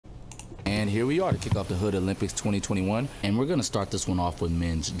And here we are to kick off the Hood Olympics 2021, and we're going to start this one off with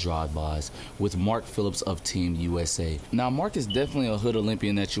men's drive-bys with Mark Phillips of Team USA. Now, Mark is definitely a Hood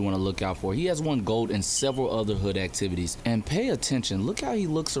Olympian that you want to look out for. He has won gold in several other Hood activities, and pay attention. Look how he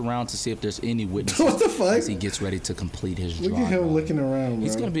looks around to see if there's any witnesses. What the fuck? As he gets ready to complete his drive-by. Look at him looking around, bro.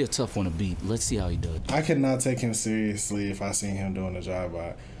 He's going to be a tough one to beat. Let's see how he does. I could not take him seriously if I seen him doing a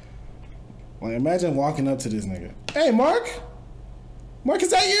drive-by. Like, imagine walking up to this nigga. Hey, Mark? Mark,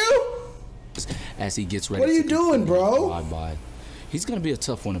 is that you? As he gets ready. What are you doing, bro? He's gonna be a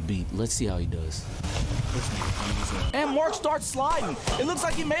tough one to beat. Let's see how he does. And Mark starts sliding. It looks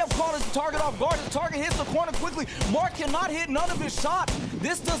like he may have caught his target off guard. His target hits the corner quickly. Mark cannot hit none of his shots.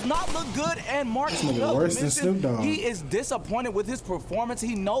 This does not look good. And Mark, worse than Snoop Dogg. He is disappointed with his performance.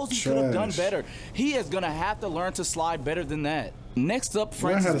 He knows he could have done better. He is gonna have to learn to slide better than that. Next up,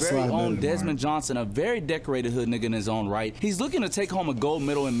 France's very own Desmond Johnson, a very decorated Hood nigga in his own right. He's looking to take home a gold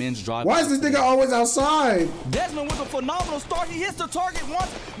medal in men's drive. Why is this nigga always outside? Desmond with a phenomenal start. He hits the target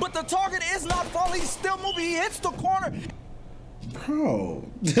once, but the target is not falling. He's still moving. He hits the corner. Bro,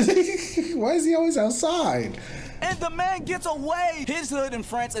 why is he always outside? And the man gets away. His Hood in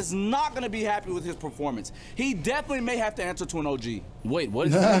France is not going to be happy with his performance. He definitely may have to answer to an OG. Wait, what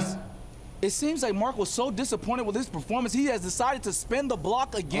is this? It seems like Mark was so disappointed with his performance, he has decided to spin the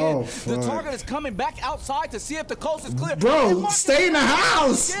block again. Oh, the target is coming back outside to see if the coast is clear. Bro, stay in the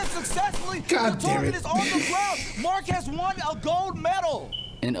house. Again, successfully. God the target is on the ground. Mark has won a gold medal.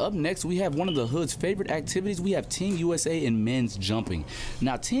 And up next, we have one of the Hood's favorite activities. We have Team USA in men's jumping.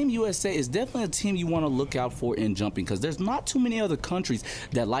 Now, Team USA is definitely a team you want to look out for in jumping because there's not too many other countries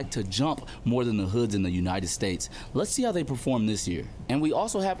that like to jump more than the Hoods in the United States. Let's see how they perform this year. And we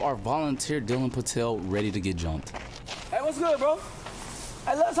also have our volunteer, Dylan Patel, ready to get jumped. Hey, what's good, bro?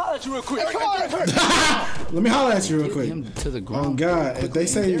 Hey, let's holler at you real quick. Let me holler at you real quick. Him to the ground. Oh God! If they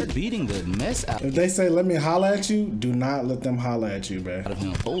say they're beating the mess out. If they say let me holler at you, do not let them holler at you, bro.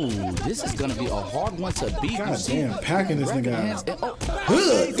 Oh, this is gonna be a hard one to beat. God damn, packing this nigga out.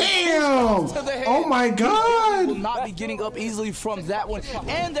 Oh, damn! Oh my God! Will not be getting up easily from that one,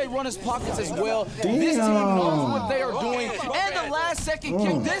 and they run his pockets as well. Damn. This team knows what they are doing, and the last second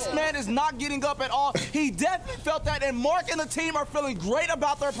kick. This man is not getting up at all. He definitely felt that, and Mark and the team are feeling great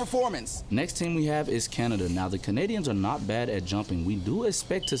about their performance. Next team we have is Canada. Now, the Canadians are not bad at jumping. We do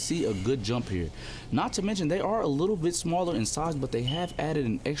expect to see a good jump here. Not to mention, they are a little bit smaller in size, but they have added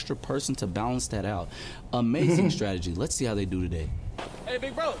an extra person to balance that out. Amazing strategy. Let's see how they do today. Hey,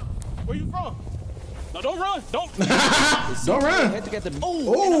 big brother, where you from? No, don't run. Don't. Don't run.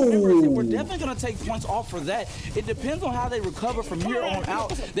 We're definitely going to take points off for that. It depends on how they recover from here on out.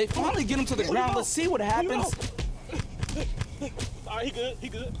 They finally get him to the ground. Let's see what happens. All right, he good. He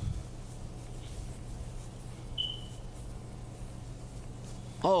good.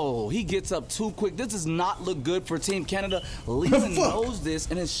 Oh, he gets up too quick. This does not look good for Team Canada. Leland knows this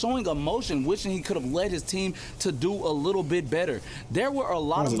and is showing emotion, wishing he could have led his team to do a little bit better. There were a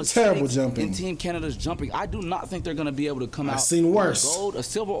lot of mistakes in Team Canada's jumping. I do not think they're going to be able to come out. I've seen worse. A gold, a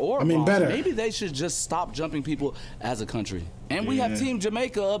silver, or a bronze. better. Maybe they should just stop jumping people as a country. And we have Team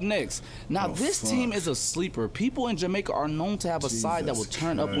Jamaica up next. Now, this team is a sleeper. People in Jamaica are known to have a side that will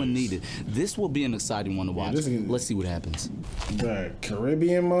turn up when needed. This will be an exciting one to watch. Let's see what happens. The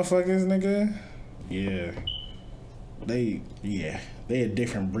Caribbean motherfuckers, nigga. Yeah. They a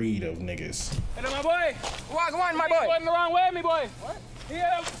different breed of niggas. Hey, my boy. Walk on, my boy. Going the wrong way, me boy. What?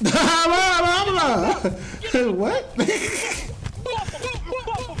 Yeah. What?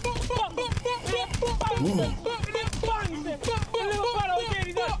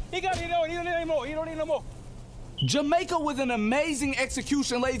 He got it. He don't need anymore. He don't need no more. Jamaica with an amazing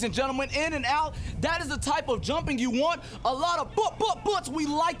execution, ladies and gentlemen, in and out. That is the type of jumping you want. A lot of butts we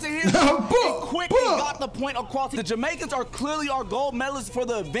like to hear. Quickly got the point across. The Jamaicans are clearly our gold medalists for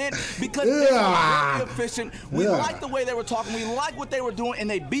the event because they were very efficient. We like the way they were talking. We like what they were doing, and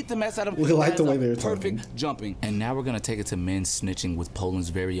they beat the mess out of them. We like the way they were talking. Perfect jumping. And now we're going to take it to men's snitching with Poland's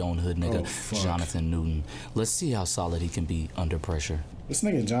very own Hood nigga, Jonathan Newton. Let's see how solid he can be under pressure. This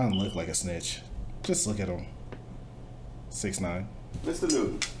nigga John look like a snitch. Just look at him. 6'9". Mr.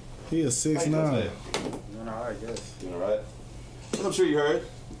 Newton. He is 6'9". Doing alright, guess. Doing alright. Well, I'm sure you heard.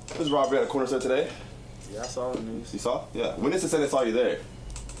 There's a robbery at a corner store today. Yeah, I saw the news. You saw? Yeah. When did it say they saw you there?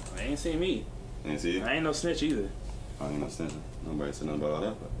 They ain't seen me. They ain't see you? I ain't no snitch either. I ain't no snitch. Nobody said nothing about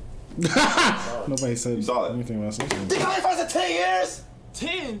all that. Nobody said anything about snitching. They got me for 10 years!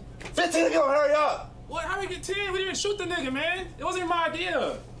 10? 15 to go, hurry up! What? How we get 10? We didn't even shoot the nigga, man. It wasn't even my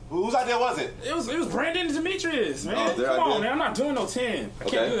idea. Whose idea was it? It was Brandon and Demetrius, man. Oh, their Come on, idea? man. I'm not doing no 10. I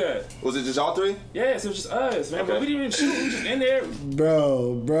can't do that. Was it just y'all three? Yes, it was just us, man. Okay. But we didn't even shoot. We was just in there.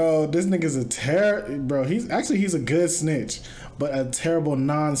 Bro, this nigga's a bro, he's a good snitch, but a terrible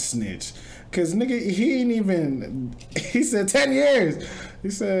non-snitch. Cause nigga, he said 10 years. He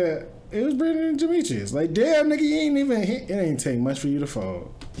said it was Brandon and Demetrius. Like, damn, nigga, it ain't take much for you to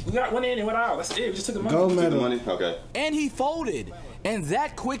fold. We got one in and one out. That's it. We just took the money. Gold Took the medal. money? Okay. And he folded. And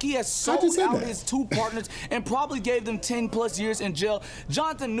that quick, he has I just sold said out that. his two partners and probably gave them 10 plus years in jail.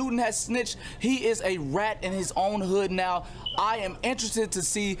 Jonathan Newton has snitched. He is a rat in his own hood now. I am interested to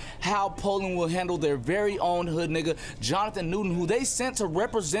see how Poland will handle their very own hood nigga, Jonathan Newton, who they sent to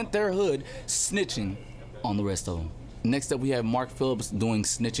represent their hood, snitching on the rest of them. Next up, we have Mark Phillips doing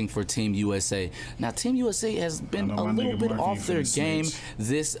snitching for Team USA. Now, Team USA has been a little bit off their game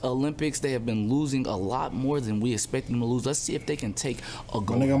this Olympics. They have been losing a lot more than we expected them to lose. Let's see if they can take a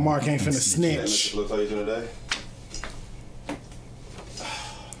goal. My nigga Mark ain't finna Hey, snitch. Mr. Looks how you doing today?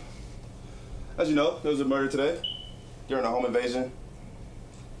 As you know, there was a murder today during a home invasion.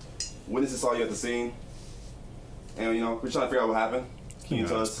 Witnesses saw you at the scene. And, you know, we're trying to figure out what happened. Can you Yeah,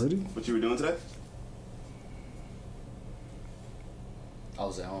 tell that's us pretty. what you were doing today? I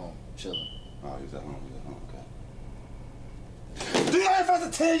was at home, chilling. Oh, he was at home. Okay. Do you know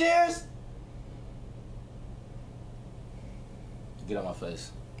for 10 years? Get out my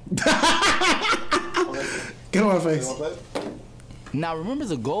face. Get on my You face. want to play? Now, remember,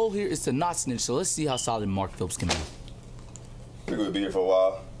 the goal here is to not snitch, so let's see how solid Mark Phillips can be. We're going to be here for a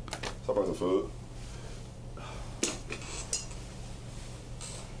while. So I brought some food.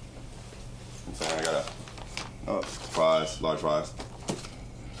 I'm sorry, I got fries, large fries.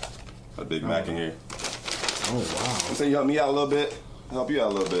 A Big Mac in here. Oh wow. I'm saying you help me out a little bit. I'll help you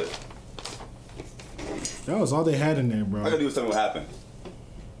out a little bit. That was all they had in there, All I bro. gotta do is tell me what happened.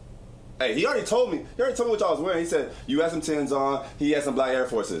 Hey, he already told me. He already told me what y'all was wearing. He said you had some 10s on. He had some black Air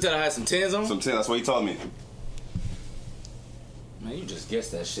Forces. Said I had some 10s on? Some 10. That's what he told me. Man, you just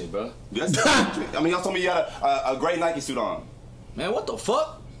guessed that shit, bro. Yes. I mean, y'all told me you had a gray Nike suit on. Man, what the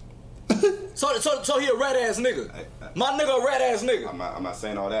fuck? so he a rat ass nigga. My nigga a rat ass nigga. I'm not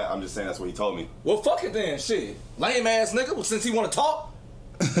saying all that. I'm just saying that's what he told me. Well, fuck it then, shit. Lame ass nigga. Well, since he want to talk,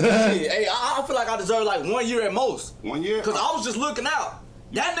 shit, hey, I feel like I deserve like 1 year at most. 1 year? Cause I was just looking out.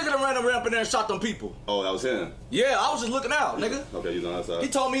 That nigga done ran around up in there and shot them people. Oh, that was him. Yeah, I was just looking out, nigga. Okay, you was on that side. He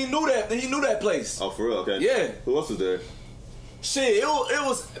told me he knew that place. Oh, for real? Okay. Yeah. Who else was there? Shit, it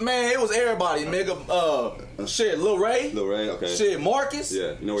was everybody, nigga. Shit, Lil Ray. Lil Ray. Okay. Shit, Marcus.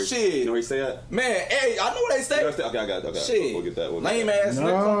 Yeah. You know where? Shit. You know where he stay at? Man, hey, I know where they stay. Okay, I got it. Okay. Shit. We'll get that. Lame ass No.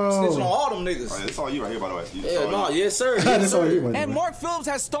 niggas. Snitching on all them niggas. All right, it's all you right here, by the way. Yeah, no, yes sir. That's Yes, all sir. you, by the And way. Mark Phillips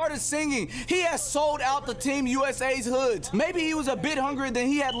has started singing. He has sold out the Team USA's hoods. Maybe he was a bit hungrier than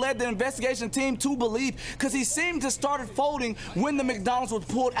he had led the investigation team to believe, because he seemed to started folding when the McDonald's was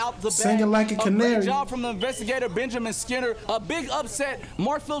pulled out the bag. Singing like a canary. Great job from the investigator Benjamin Skinner. A big upset.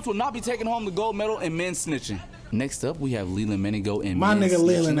 Mark Phillips will not be taking home the gold medal in men's snitching. Next up, we have Leland Menigo in My men's nigga snitching.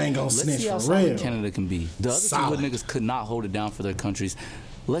 Leland ain't gonna Let's snitch see how for solid real. Canada can be. The other Solid. two hood niggas could not hold it down for their countries.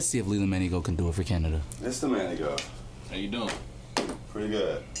 Let's see if Leland Menigo can do it for Canada. It's the man to go. How you doing? Pretty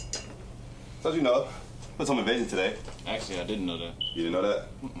good. So you know, there's some invasion today. Actually, I didn't know that. You didn't know that?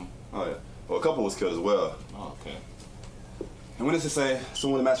 Oh yeah. Well, a couple was killed as well. Oh, okay. And when does it say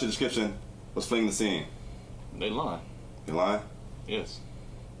someone to match your description was fleeing the scene? They lying. You lying? Yes.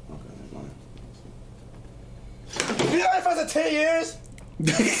 Okay, they're lying. You know if I said 10 years?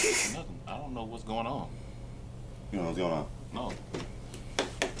 Nothing. I don't know what's going on. You know what's going on? No.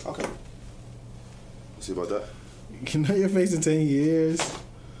 Okay. See about that? You know your face in 10 years.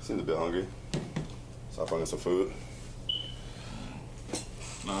 Seems a bit hungry. So I'll probably get some food.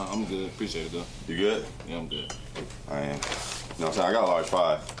 Nah, I'm good. Appreciate it, though. You good? Yeah, I'm good. I am. You know what I'm saying? I got a large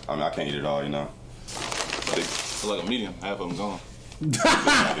fry. I mean, I can't eat it all, you know. Big, It's like a medium. Half of them gone. big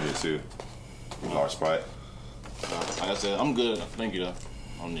Mac in here too. Large Sprite. Like I said, I'm good. Thank you, though.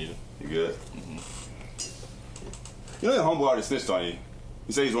 I don't need it. You good? You know your homeboy already snitched on you.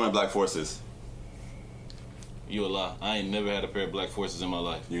 He said he's running Black Forces. You a lie. I ain't never had a pair of Black Forces in my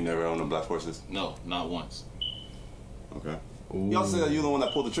life. You never owned no Black Forces? No, not once. Okay. You also said that you're the one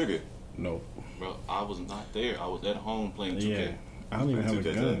that pulled the trigger. No. Bro, I was not there. I was at home playing 2K. Yeah. I don't even have a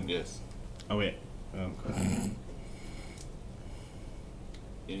 2K gun. Yes. Oh, wait. Okay.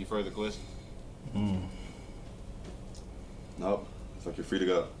 Any further questions? Nope. It's like you're free to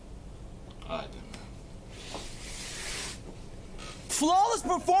go. All right, then. flawless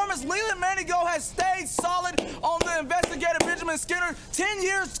performance. Leland Manigault has stayed solid on the investigator Benjamin Skinner. 10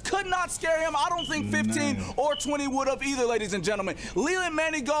 years could not scare him. I don't think 15 or 20 would have either, ladies and gentlemen. Leland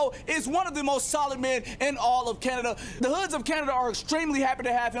Manigault is one of the most solid men in all of Canada. The hoods of Canada are extremely happy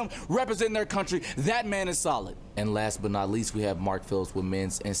to have him representing their country. That man is solid. And last but not least, we have Mark Phillips with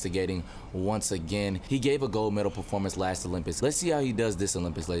men's instigating once again. He gave a gold medal performance last Olympics. Let's see how he does this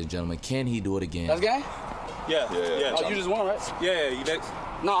Olympics, ladies and gentlemen. Can he do it again? That's game? Yeah. Oh, you just won, right? Yeah, you next?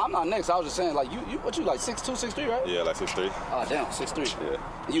 No, I'm not next. I was just saying, like, you like 6'2", 6'3", right? Yeah, like 6'3". Oh, damn, 6'3". Yeah.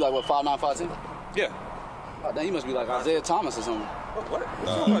 And you like, what, 5'9", 5'10"? Yeah. Oh, damn, you must be like Isaiah Thomas or something. What?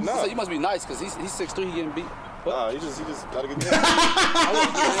 So you must be nice, because he's 6'3", he getting beat. Nah, he just got a good game.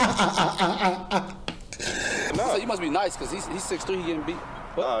 So you must be nice, because he's 6'3", he getting beat.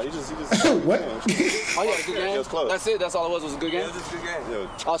 Nah, he just What? Oh, he had a good game? It was close. That's it? That's all it was a good game? Yeah, it was a good game. Yeah,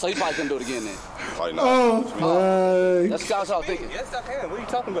 Oh, so he probably couldn't do it again then. probably not. Oh, That's what I was thinking. Yes, I can. What are you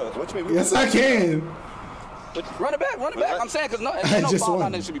talking about? What you mean? yes, I can. Run it back. I'm saying, because no just 5'9"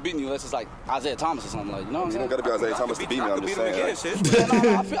 won. nigga should be beating you unless it's like Isaiah Thomas or something, like, you know what I'm You saying? don't gotta be Isaiah Thomas to beat me. I I'm could just beat him again, saying.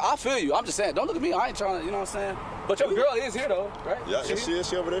 shit. I feel you. I'm just saying, don't look at me. I ain't trying to, you know what I'm saying? But your girl is here, though, right? Yeah, she is.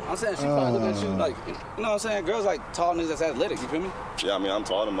 She over there. I'm saying she probably looking at you like, you know what I'm saying? Girls like tall niggas that's athletic, you feel me? Yeah, I mean, I'm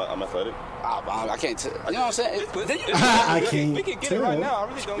tall. I'm athletic. I can't tell. You know what I'm saying? I can't We can get tell. it right now. I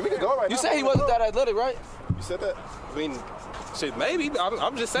really don't. We can go right now. You said he wasn't that athletic, right? You said that? I mean, shit, maybe.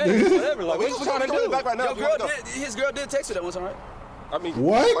 I'm just saying, whatever. Like, what you trying to do? Back right now. Your girl did, his girl did text you that one time, right? I mean,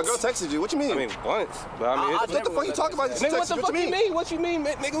 What? My girl texted you. What you mean? I mean, once. But I mean, I it's, what the fuck you talking about? She nigga, what the texted fuck you mean? What you mean,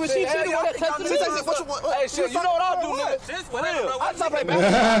 nigga? When she the one that texted me? Hey, shit, you know what I'll do, nigga? For real. I stop playing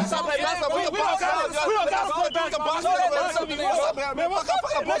basketball. Stop playing We basketball. don't gotta play basketball.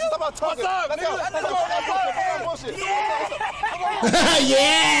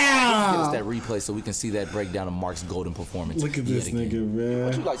 Yeah. Give us that replay so we can see that breakdown of Mark's golden performance. Look at this yet again. nigga,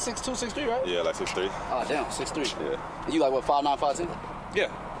 man. You like 6'2", 6'3", right? Yeah, like 6'3". Oh, damn, 6'3". Yeah. And you like, what, 5'9", 5'10"?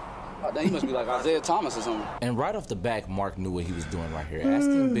 Yeah. Oh, damn, he must be like Isaiah Thomas or something. And right off the back, Mark knew what he was doing right here.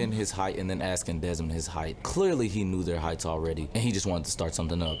 Asking Ben his height and then asking Desmond his height. Clearly, he knew their heights already, and he just wanted to start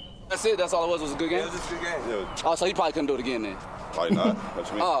something up. That's it? That's all it was a good game? It was a good game. Yeah, Oh, so he probably couldn't do it again then? probably not. What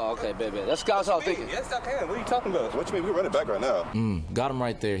you mean? Oh, okay, baby. That's what I was thinking. Yes, I can. What are you talking about? What you mean? We're running back right now. Got him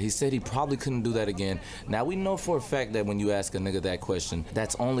right there. He said he probably couldn't do that again. Now, we know for a fact that when you ask a nigga that question,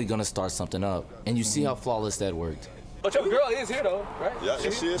 that's only gonna start something up. And you see how flawless that worked. But your girl is here, though, right? Yeah,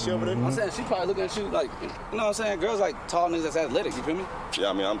 yes, she is. She over there. I'm saying she probably looking at you like, you know what I'm saying? Girls like tall niggas that's athletic, you feel me? Yeah,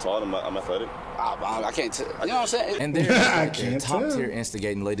 I mean, I'm tall. I'm athletic. I can't tell. You know what I'm saying? And there, I right there, can't top tell. tier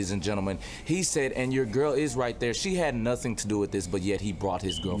instigating, ladies and gentlemen. He said, and your girl is right there. She had nothing to do with this, but yet he brought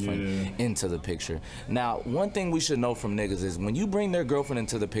his girlfriend into the picture. Now, one thing we should know from niggas is when you bring their girlfriend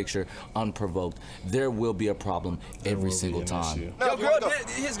into the picture unprovoked, there will be a problem every single time. No,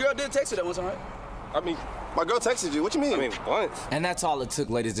 His girl did text you that one time, right? I mean, my girl texted you. What you mean? I mean, once. And that's all it took,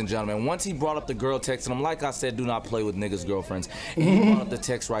 ladies and gentlemen. Once he brought up the girl texting him, like I said, do not play with niggas' girlfriends. And he brought up the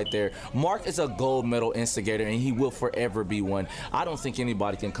text right there. Mark is a gold medal instigator, and he will forever be one. I don't think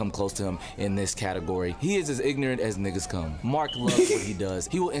anybody can come close to him in this category. He is as ignorant as niggas come. Mark loves what he does.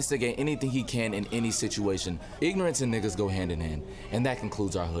 He will instigate anything he can in any situation. Ignorance and niggas go hand in hand. And that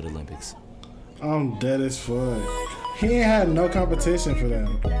concludes our Hood Olympics. I'm dead as fuck. He ain't had no competition for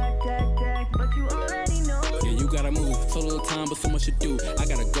them. Yeah, you gotta move. So little time, but so much to do. I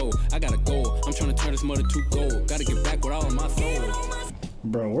gotta go. I'm trying to turn this mother to gold. Gotta get back with all of my soul.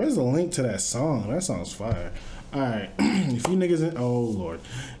 Bro, where's the link to that song? That song's fire. Alright, if you niggas, oh lord.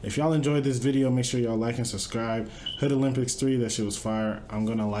 If y'all enjoyed this video, make sure y'all like and subscribe. Hood Olympics 3, that shit was fire. I'm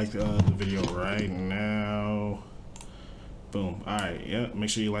gonna like the video right now. Boom. Alright, yeah, make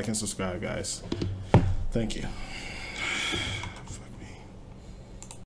sure you like and subscribe, guys. Thank you.